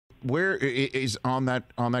where is on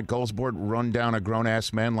that goals board? Run down a grown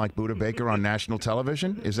ass man like Budda Baker on national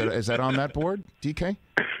television. Is that on that board, DK?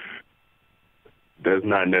 That's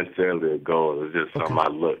not necessarily a goal. It's just something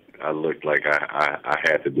I looked like I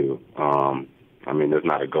had to do. I mean, it's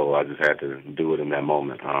not a goal. I just had to do it in that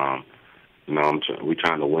moment. You know, we're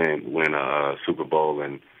trying to win a Super Bowl,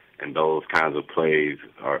 and those kinds of plays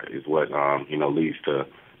is what you know, leads to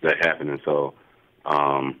that happening. So,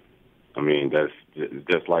 I mean, that's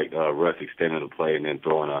just like Russ extending the play and then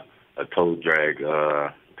throwing a toe drag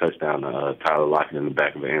touchdown to Tyler Lockett in the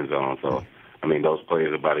back of the end zone. So, I mean, those plays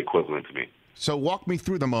are about equivalent to me. So walk me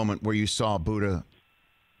through the moment where you saw Budda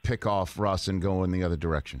pick off Russ and go in the other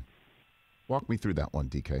direction. Walk me through that one,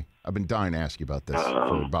 DK. I've been dying to ask you about this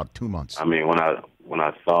for about 2 months. I mean, when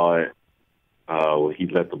I saw it, when he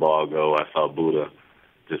let the ball go, I saw Budda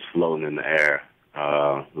just floating in the air,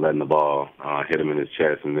 letting the ball hit him in his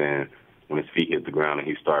chest, and then when his feet hit the ground and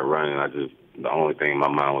he started running, the only thing in my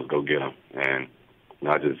mind was go get him, and you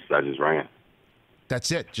know, I just ran.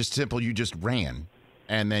 That's it. Just simple. You just ran,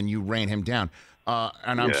 and then you ran him down.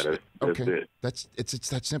 And that's okay. it. It's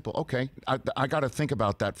that simple. Okay, I got to think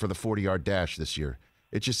about that for the 40-yard dash this year.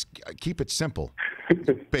 It just keep it simple.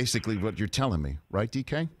 Basically, what you're telling me, right, DK?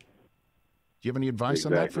 Do you have any advice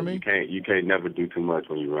on that for me? You can't never do too much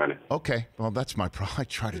when you're running. Okay, well, that's my problem. I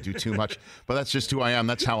try to do too much, but that's just who I am.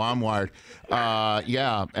 That's how I'm wired.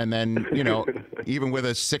 Yeah, and then, you know, even with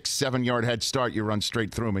a 6-7 yard head start, you run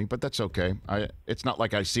straight through me, but that's okay. It's not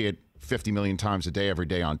like I see it 50 million times a day, every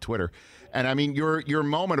day on Twitter. And I mean, your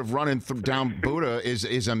moment of running down Budda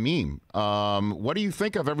is a meme. What do you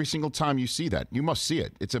think of every single time you see that? You must see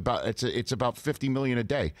it. It's about 50 million a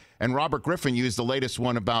day. And Robert Griffin used the latest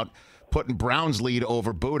one about putting Brown's lead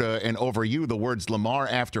over Budda and over you, the words Lamar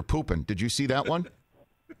after pooping. Did you see that one,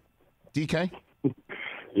 DK?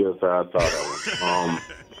 Yes, sir, I saw that one.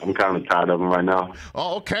 I'm kind of tired of him right now.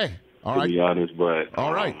 Oh, okay. All right. To be honest, but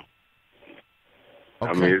all right.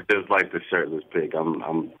 Okay. I mean, it's just like the shirtless pick.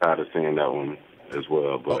 I'm tired of seeing that one as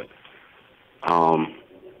well. But,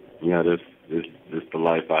 yeah, this the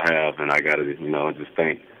life I have, and I got to, you know, just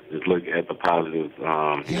look at the positives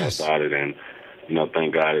yes. about it, and, you know,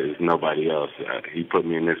 thank God it's nobody else. He put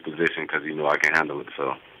me in this position because he knew I can handle it.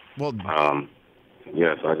 So, well,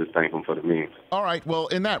 yeah, so I just thank him for the memes. All right. Well,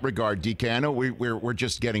 in that regard, DK, I know we're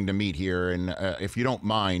just getting to meet here, and if you don't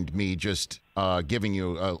mind me just giving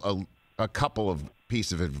you a couple of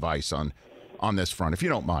pieces of advice on this front, if you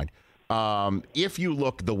don't mind. If you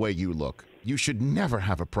look the way you look, you should never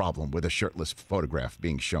have a problem with a shirtless photograph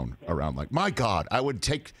being shown around. Like, my God, I would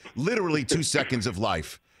take literally 2 seconds of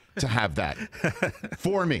life to have that.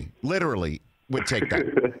 For me, literally would take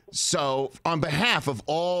that. So on behalf of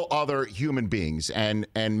all other human beings and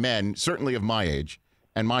men, certainly of my age,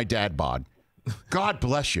 and my dad bod, God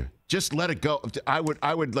bless you. Just let it go. I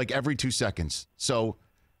would like every 2 seconds. So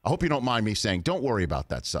I hope you don't mind me saying, don't worry about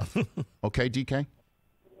that stuff. Okay, DK?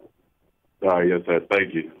 Yes, sir.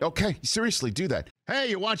 Thank you. Okay, seriously, do that. Hey,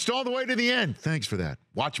 you watched all the way to the end. Thanks for that.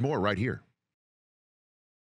 Watch more right here.